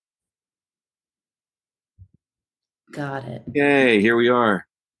Got it. Yay, here we are.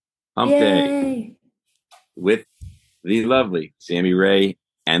 Hump Day Yay. with the lovely Sammy Ray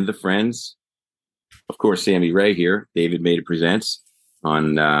and the friends. Of course, Sammy Ray here. David Maida presents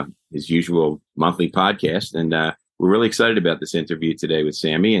on his usual monthly podcast. And we're really excited about this interview today with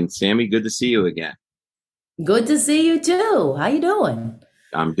Sammy. And Sammy, good to see you again. Good to see you too. How you doing?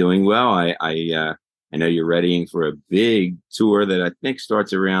 I'm doing well. I know you're readying for a big tour that I think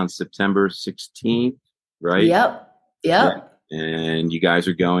starts around September 16th, right? Yep. Yeah. Yep. And you guys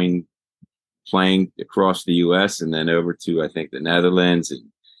are playing across the U.S. and then over to, I think, the Netherlands and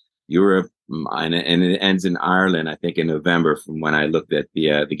Europe, and it ends in Ireland, I think, in November from when I looked at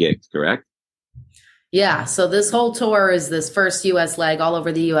the gigs, correct? Yeah. So this whole tour is this first US leg all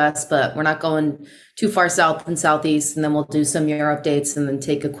over the US, but we're not going too far south and southeast. And then we'll do some Europe dates and then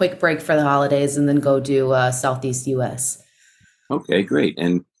take a quick break for the holidays and then go do southeast US. Okay, great.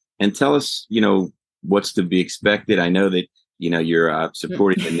 And tell us, what's to be expected. I know that, you're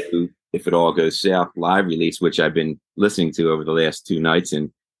supporting the new If It All Goes South live release, which I've been listening to over the last two nights, and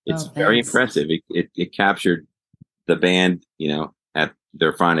it's very impressive. It captured the band, at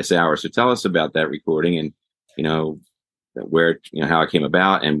their finest hour. So tell us about that recording and, where, how it came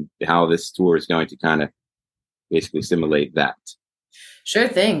about and how this tour is going to kind of basically simulate that. Sure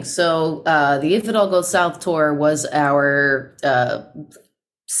thing. So the If It All Goes South tour was our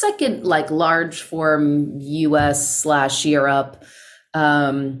second large form US/Europe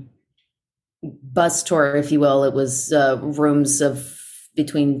bus tour, if you will. It was rooms of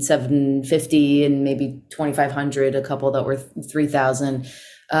between 750 and maybe 2,500, a couple that were 3,000.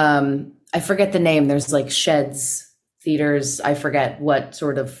 I forget the name. There's sheds, theaters. I forget what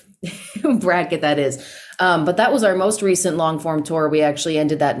sort of bracket that is. But that was our most recent long form tour. We actually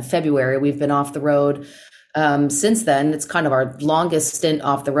ended that in February. We've been off the road since then. It's kind of our longest stint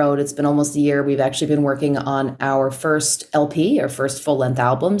off the road. It's been almost a year. We've actually been working on our first LP, our first full length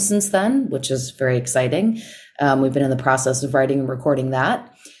album since then, which is very exciting. We've been in the process of writing and recording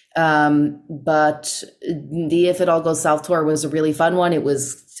that. But the If It All Goes South tour was a really fun one. It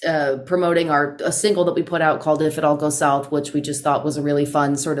was promoting a single that we put out called If It All Goes South, which we just thought was a really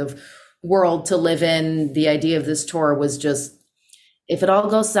fun sort of world to live in. The idea of this tour was just, if it all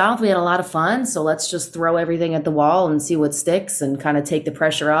goes south, we had a lot of fun. So let's just throw everything at the wall and see what sticks and kind of take the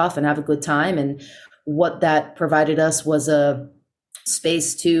pressure off and have a good time. And what that provided us was a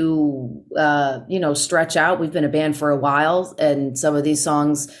space to, stretch out. We've been a band for a while, and some of these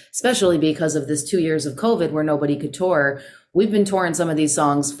songs, especially because of this 2 years of COVID where nobody could tour, we've been touring some of these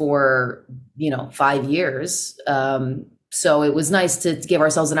songs for, 5 years. So it was nice to give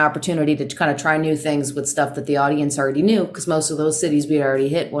ourselves an opportunity to kind of try new things with stuff that the audience already knew, because most of those cities we had already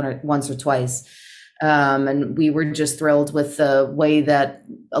hit once or twice. And we were just thrilled with the way that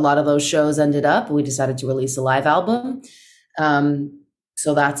a lot of those shows ended up. We decided to release a live album.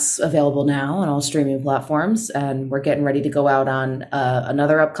 So that's available now on all streaming platforms, and we're getting ready to go out on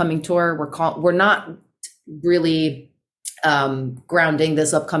another upcoming tour. We're not really grounding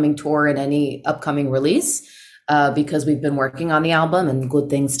this upcoming tour in any upcoming release, because we've been working on the album and good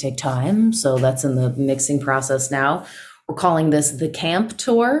things take time. So that's in the mixing process now. We're calling this the Camp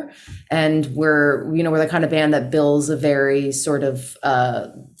Tour, and we're the kind of band that builds a very sort of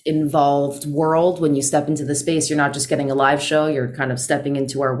involved world. When you step into the space, you're not just getting a live show, you're kind of stepping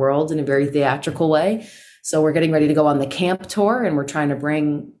into our world in a very theatrical way. So we're getting ready to go on the Camp Tour, and we're trying to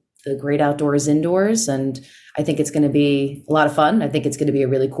bring the great outdoors indoors. And I think it's going to be a lot of fun. I think it's going to be a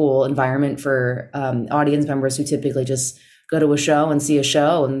really cool environment for audience members who typically just go to a show and see a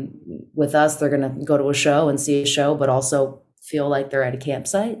show. And with us, they're going to go to a show and see a show, but also feel like they're at a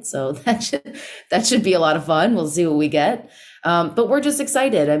campsite. So that should be a lot of fun. We'll see what we get. But we're just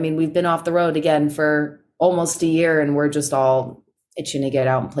excited. I mean, we've been off the road again for almost a year, and we're just all itching to get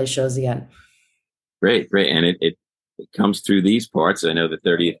out and play shows again. Great. And it comes through these parts. I know the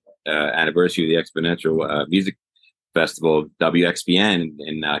 30th anniversary of the Exponential Music Festival, WXPN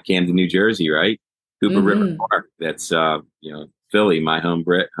in Camden, New Jersey, right? Cooper River Park. That's Philly, my home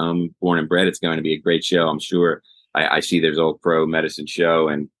born and bred. It's going to be a great show, I'm sure. I see there's Old Crow Medicine Show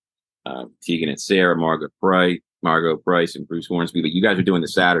and Tegan and Sarah, Margot Price, and Bruce Hornsby. But you guys are doing the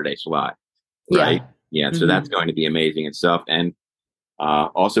Saturday slot, right? Yeah. So that's going to be amazing and stuff. And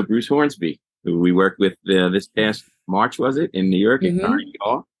also Bruce Hornsby, who we worked with this past March, was it, in New York at Carnegie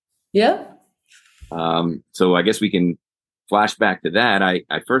Hall? Yeah. So I guess we can flash back to that. I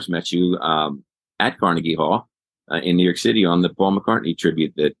first met you at Carnegie Hall in New York City on the Paul McCartney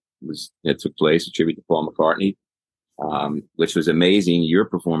tribute that took place, a tribute to Paul McCartney, which was amazing. Your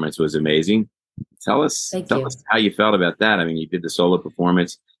performance was amazing. Tell us how you felt about that. I mean, you did the solo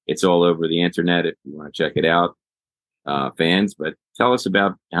performance. It's all over the internet if you want to check it out. fans. But tell us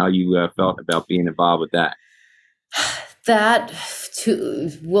about how you felt about being involved with that. That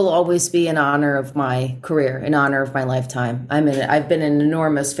too will always be in honor of my career, in honor of my lifetime. I've been an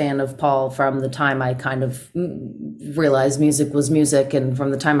enormous fan of Paul from the time I kind of realized music was music. And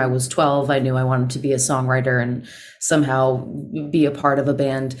from the time I was 12, I knew I wanted to be a songwriter and somehow be a part of a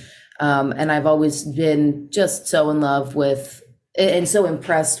band. And I've always been just so in love with and so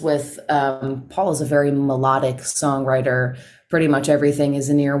impressed with Paul is a very melodic songwriter. Pretty much everything is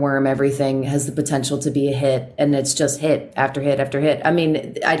an earworm. Everything has the potential to be a hit, and it's just hit after hit after hit. I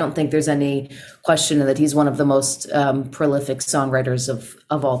mean, I don't think there's any question that he's one of the most prolific songwriters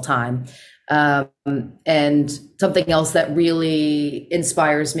of all time. And something else that really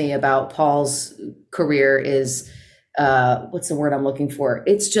inspires me about Paul's career is what's the word I'm looking for?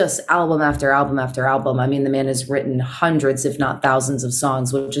 It's just album after album after album. I mean, the man has written hundreds, if not thousands of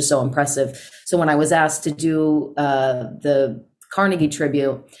songs, which is so impressive. So when I was asked to do the Carnegie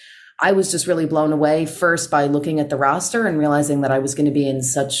tribute, I was just really blown away first by looking at the roster and realizing that I was going to be in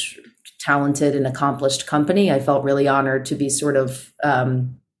such talented and accomplished company. I felt really honored to be sort of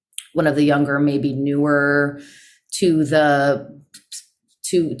one of the younger, maybe newer to the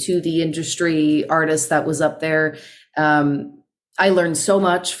industry artists that was up there. I learned so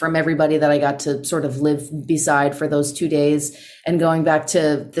much from everybody that I got to sort of live beside for those 2 days. And going back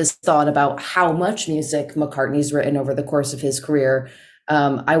to this thought about how much music McCartney's written over the course of his career,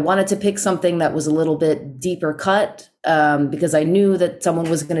 I wanted to pick something that was a little bit deeper cut because I knew that someone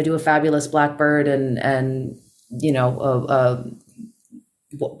was going to do a fabulous Blackbird and you know, a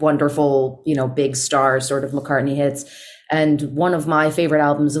wonderful, you know, big star sort of McCartney hits. And one of my favorite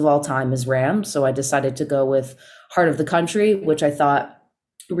albums of all time is Ram. So I decided to go with Heart of the Country, which I thought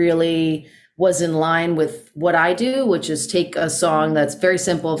really was in line with what I do, which is take a song that's very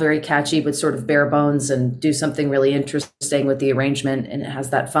simple, very catchy, but sort of bare bones and do something really interesting with the arrangement. And it has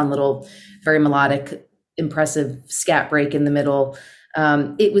that fun little, very melodic, impressive scat break in the middle.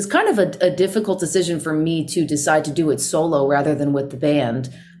 It was kind of a difficult decision for me to decide to do it solo rather than with the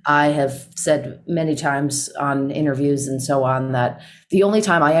band. I have said many times on interviews and so on that the only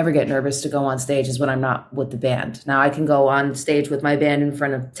time I ever get nervous to go on stage is when I'm not with the band. Now I can go on stage with my band in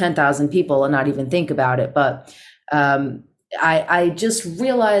front of 10,000 people and not even think about it. But I just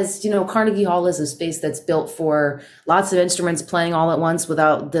realized, you know, Carnegie Hall is a space that's built for lots of instruments playing all at once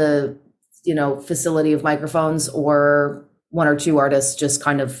without the, you know, facility of microphones or one or two artists just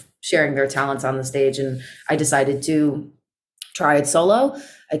kind of sharing their talents on the stage. And I decided to try it solo.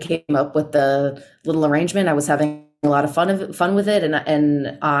 I came up with the little arrangement. I was having a lot of fun with it.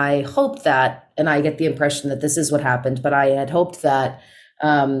 And I hoped that, and I get the impression that this is what happened, but I had hoped that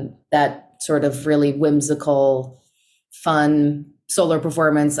that sort of really whimsical, fun solo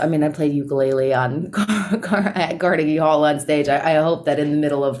performance. I mean, I played ukulele on at Carnegie Hall on stage. I hope that in the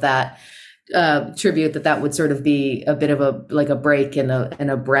middle of that tribute that would sort of be a bit of a break and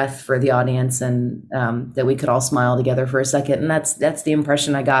a breath for the audience, and that we could all smile together for a second. And that's the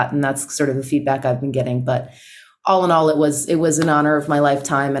impression I got, and that's sort of the feedback I've been getting. But all in all, it was an honor of my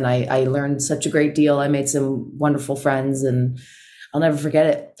lifetime, and I learned such a great deal. I made some wonderful friends, and I'll never forget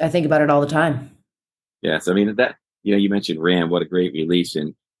it. I think about it all the time. Yes, I mean that, you know, you mentioned Ram, what a great release,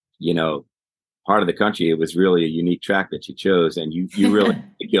 and you know, Part of the Country, it was really a unique track that you chose, and you really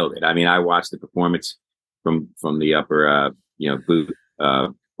killed it. I mean, I watched the performance from the upper booth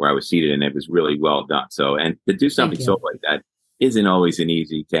where I was seated, and it was really well done. So, and to do something so like that isn't always an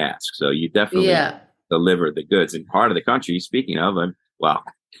easy task. So you definitely delivered the goods. And Part of the Country, speaking of, well,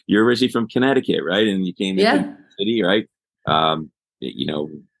 you're originally from Connecticut, right? And you came into the city, right? You know,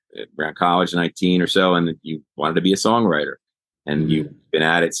 around college, 19 or so, and you wanted to be a songwriter. And you've been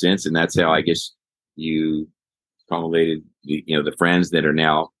at it since, and that's how I guess you formulated the friends that are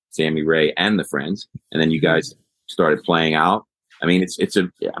now Sammy, Ray, and the Friends, and then you guys started playing out. I mean,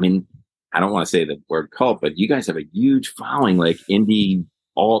 I don't want to say the word cult, but you guys have a huge following, like indie,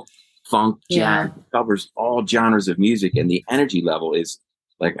 alt, funk, jazz, covers all genres of music, and the energy level is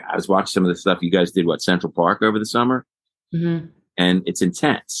like, I was watching some of the stuff you guys did, Central Park over the summer, and it's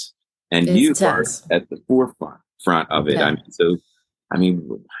intense, and you are at the forefront of it.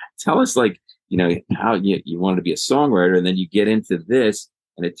 Tell us, like, you know, how you wanted to be a songwriter, and then you get into this,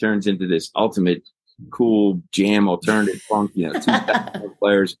 and it turns into this ultimate cool jam, alternative funk, you know, two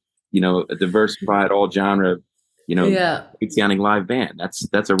players, you know, a diversified all genre, you know, great sounding live band.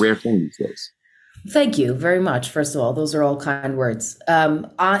 That's a rare thing these days. Thank you very much. First of all, those are all kind words.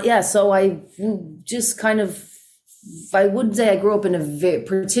 So I just kind of, I wouldn't say I grew up in a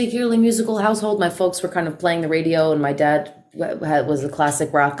particularly musical household. My folks were kind of playing the radio, and my dad was a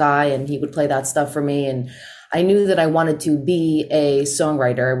classic rock guy, and he would play that stuff for me. And I knew that I wanted to be a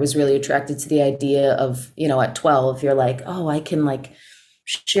songwriter. I was really attracted to the idea of, at 12, you're like, oh, I can like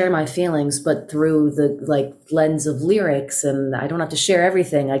share my feelings, but through the like lens of lyrics, and I don't have to share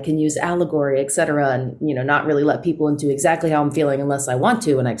everything. I can use allegory, etc., and not really let people into exactly how I'm feeling unless I want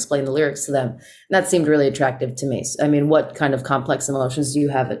to, and I explain the lyrics to them. And that seemed really attractive to me. I mean, what kind of complex emotions do you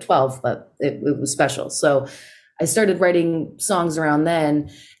have at 12? But it was special. So I started writing songs around then.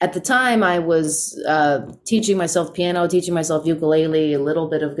 At the time, I was teaching myself piano, teaching myself ukulele, a little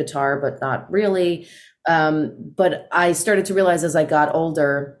bit of guitar, but not really. But I started to realize as I got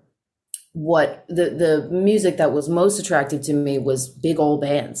older, what the music that was most attractive to me was big old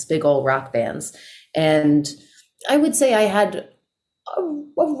bands, big old rock bands. And I would say I had a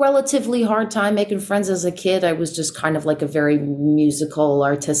relatively hard time making friends as a kid. I was just kind of like a very musical,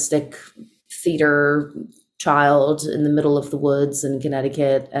 artistic theater child in the middle of the woods in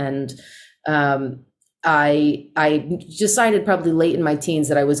Connecticut. And I decided probably late in my teens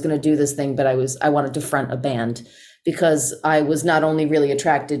that I was going to do this thing, but I wanted to front a band, because I was not only really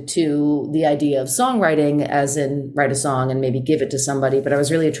attracted to the idea of songwriting, as in write a song and maybe give it to somebody, but I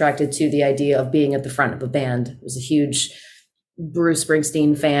was really attracted to the idea of being at the front of a band. I was a huge Bruce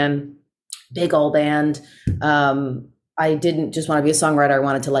Springsteen fan, big old band. I didn't just want to be a songwriter. I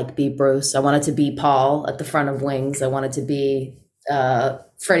wanted to like be Bruce. I wanted to be Paul at the front of Wings. I wanted to be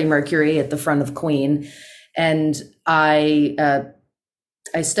Freddie Mercury at the front of Queen. And I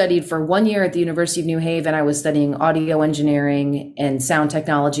studied for 1 year at the University of New Haven. I was studying audio engineering and sound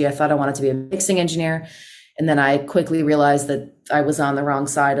technology. I thought I wanted to be a mixing engineer. And then I quickly realized that I was on the wrong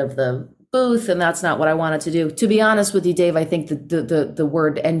side of the booth, and that's not what I wanted to do. To be honest with you, Dave, I think that the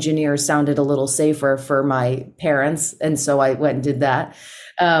word engineer sounded a little safer for my parents. And so I went and did that.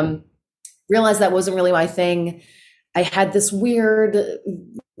 Realized that wasn't really my thing. I had this weird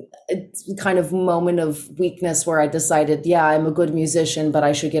kind of moment of weakness where I decided, yeah, I'm a good musician, but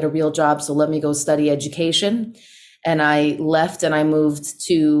I should get a real job. So let me go study education. And I left and I moved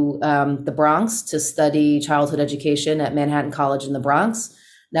to the Bronx to study childhood education at Manhattan College in the Bronx.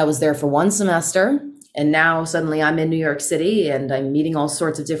 And I was there for 1 semester. And now suddenly I'm in New York City and I'm meeting all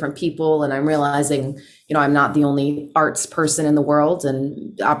sorts of different people. And I'm realizing, I'm not the only arts person in the world,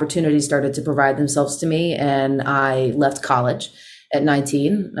 and opportunities started to provide themselves to me. And I left college at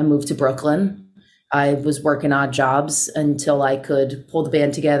 19. I moved to Brooklyn. I was working odd jobs until I could pull the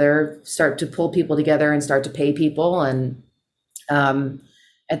band together, start to pull people together and start to pay people. And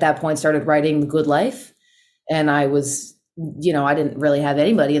at that point started writing The Good Life. And I was, I didn't really have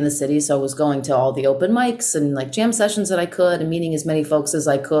anybody in the city. So I was going to all the open mics and like jam sessions that I could and meeting as many folks as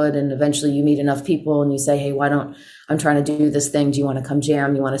I could. And eventually you meet enough people and you say, hey, I'm trying to do this thing. Do you want to come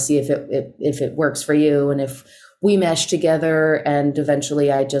jam? You want to see if it works for you? And if we mesh together. And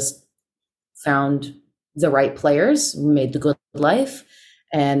eventually I just found the right players, made The Good Life,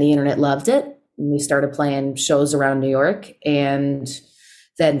 and the internet loved it. And we started playing shows around New York. And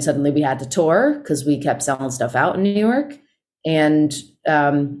then suddenly we had to tour because we kept selling stuff out in New York. And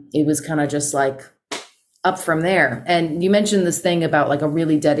it was kind of just like up from there. And you mentioned this thing about like a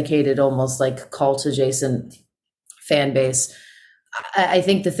really dedicated, almost like cult adjacent fan base. I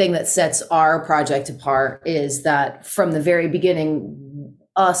think the thing that sets our project apart is that from the very beginning,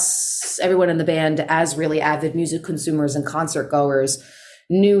 everyone in the band, as really avid music consumers and concert goers,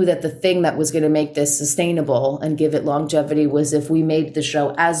 knew that the thing that was going to make this sustainable and give it longevity was if we made the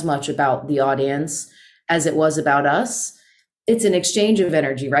show as much about the audience as it was about us. It's an exchange of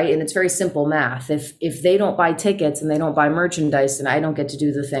energy, right? And it's very simple math. If they don't buy tickets and they don't buy merchandise, then I don't get to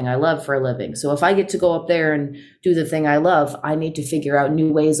do the thing I love for a living. So if I get to go up there and do the thing I love, I need to figure out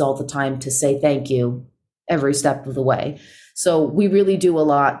new ways all the time to say thank you every step of the way. So we really do a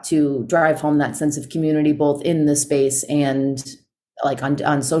lot to drive home that sense of community, both in the space and like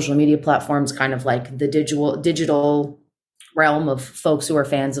on social media platforms, kind of like the digital realm of folks who are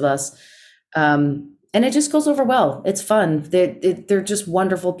fans of us. And it just goes over well. It's fun. They're just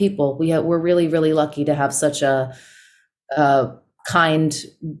wonderful people. We're really, really lucky to have such a kind,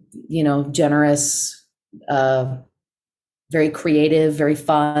 generous, very creative, very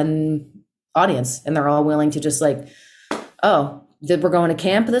fun audience. And they're all willing to just like, oh, we're going to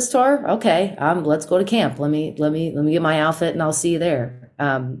camp this tour? Okay, let's go to camp. Let me get my outfit and I'll see you there.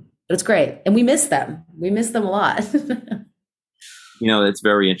 But it's great. And we miss them. We miss them a lot. It's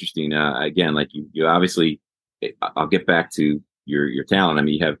very interesting. Again, like you obviously, I'll get back to your talent. I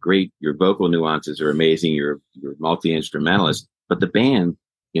mean, you have your vocal nuances are amazing. You're multi-instrumentalist, but the band,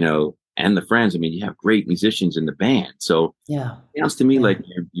 and the friends, I mean, you have great musicians in the band. So yeah, it sounds to me like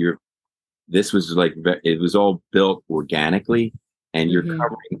this was like, it was all built organically, and you're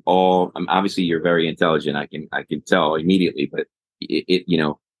covering all, obviously you're very intelligent. I can tell immediately, but you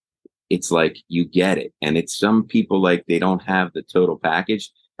know, it's like you get it. And it's some people, like, they don't have the total package.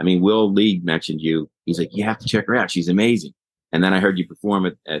 I mean, Will Lee mentioned you. He's like, you have to check her out. She's amazing. And then I heard you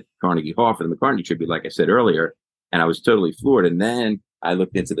perform at Carnegie Hall for the McCartney tribute, like I said earlier, and I was totally floored. And then I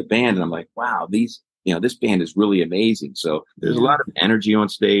looked into the band and I'm like, wow, these, you know, this band is really amazing. So there's a lot of energy on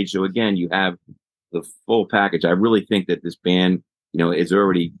stage. So again, you have the full package. I really think that this band, you know, has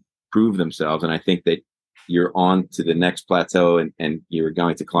already proved themselves. And I think that you're on to the next plateau, and you're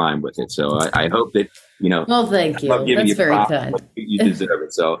going to climb with it. So I hope that, you know, well, thank you. That's very kind. You deserve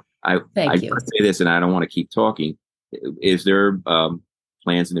it. So I say this, and I don't want to keep talking. Is there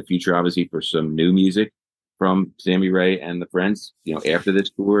plans in the future, obviously, for some new music from Sammy Ray and the Friends, you know, after this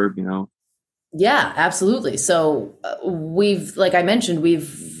tour, you know? Yeah, absolutely. So we've, like I mentioned,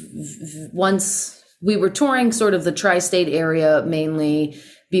 once we were touring sort of the tri-state area mainly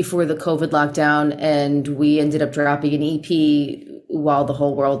before the COVID lockdown, and we ended up dropping an EP while the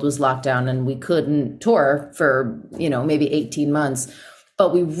whole world was locked down and we couldn't tour for, you know, maybe 18 months.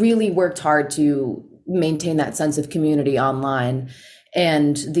 But we really worked hard to maintain that sense of community online.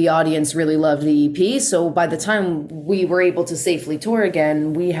 And the audience really loved the EP. So by the time we were able to safely tour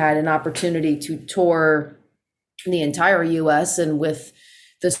again, we had an opportunity to tour the entire US, and with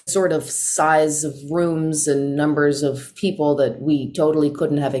the sort of size of rooms and numbers of people that we totally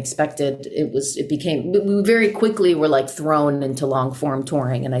couldn't have expected. We very quickly were like thrown into long form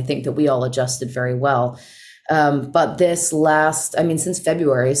touring. And I think that we all adjusted very well. But this last, I mean, since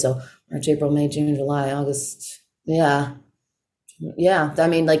February, so March, April, May, June, July, August. Yeah. I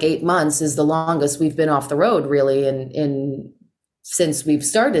mean, like 8 months is the longest we've been off the road, really, since we've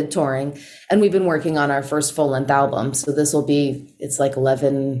started touring, and we've been working on our first full length album. So it's like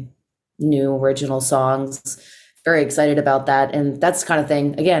 11 new original songs. Very excited about that. And that's the kind of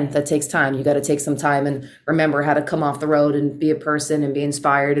thing, again, that takes time. You got to take some time and remember how to come off the road and be a person and be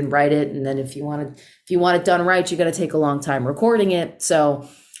inspired and write it. And then if you want it done right, you got to take a long time recording it. So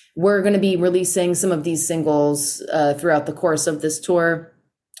we're going to be releasing some of these singles throughout the course of this tour.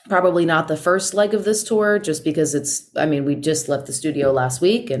 Probably not the first leg of this tour, just because we just left the studio last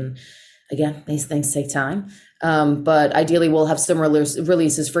week. And again, these things take time. But ideally, we'll have some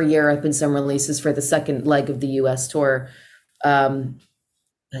releases for Europe and some releases for the second leg of the US tour. But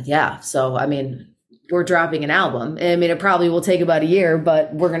yeah, so, I mean, we're dropping an album. I mean, it probably will take about a year,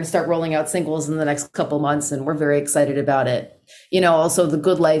 but we're going to start rolling out singles in the next couple months, and we're very excited about it. You know, also The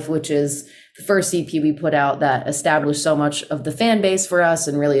Good Life, which is the first EP we put out that established so much of the fan base for us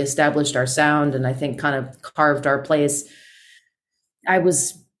and really established our sound, and I think kind of carved our place. I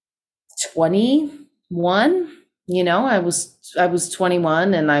was 21, you know, I was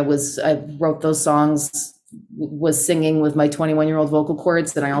 21, and I wrote those songs, was singing with my 21-year-old vocal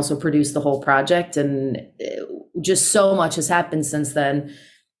cords. Then I also produced the whole project, and just so much has happened since then,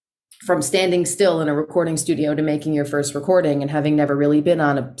 from standing still in a recording studio to making your first recording and having never really been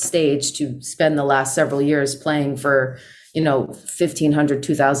on a stage to spend the last several years playing for, you know, 1,500,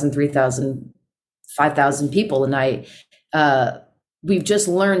 2,000, 3,000, 5,000 people a night. We've just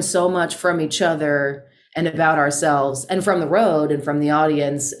learned so much from each other and about ourselves, and from the road and from the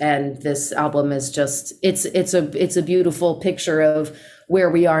audience. And this album is just, it's a beautiful picture of where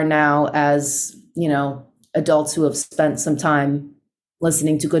we are now as, you know, adults who have spent some time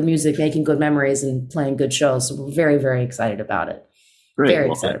listening to good music, making good memories, and playing good shows. So we're very, very excited about it. Great. Very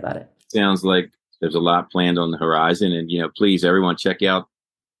excited about it. Sounds like there's a lot planned on the horizon. And, you know, please, everyone, check out,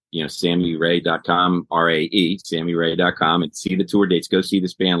 you know, SammyRay.com, RAE, SammyRay.com, and see the tour dates. Go see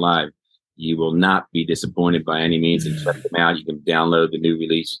this band live. You will not be disappointed by any means, and check them out. You can download the new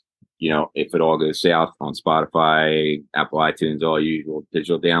release, you know, if it all goes south, on Spotify, Apple iTunes, all usual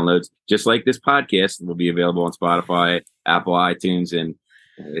digital downloads. Just like this podcast will be available on Spotify, Apple iTunes, and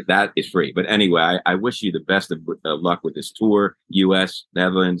that is free. But anyway, I wish you the best of luck with this tour, US,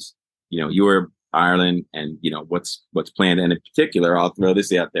 Netherlands, you know, Europe, Ireland, and, you know, what's planned. And in particular, I'll throw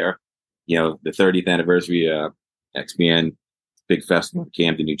this out there, you know, the 30th anniversary XPN big festival in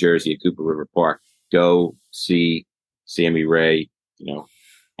Camden, New Jersey at Cooper River Park. Go see Sammy Ray, you know,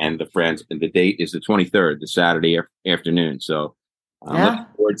 and the Friends. And the date is the 23rd, the Saturday afternoon. So I'm looking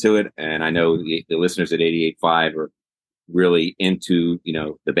forward to it. And I know the listeners at 88.5 are really into, you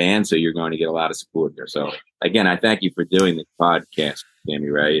know, the band. So you're going to get a lot of support there. So again, I thank you for doing this podcast, Sammy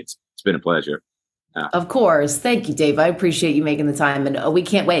Ray. It's been a pleasure. Of course. Thank you, Dave. I appreciate you making the time. And we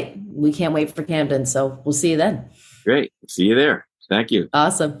can't wait. We can't wait for Camden. So we'll see you then. Great. See you there. Thank you.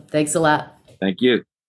 Awesome. Thanks a lot. Thank you.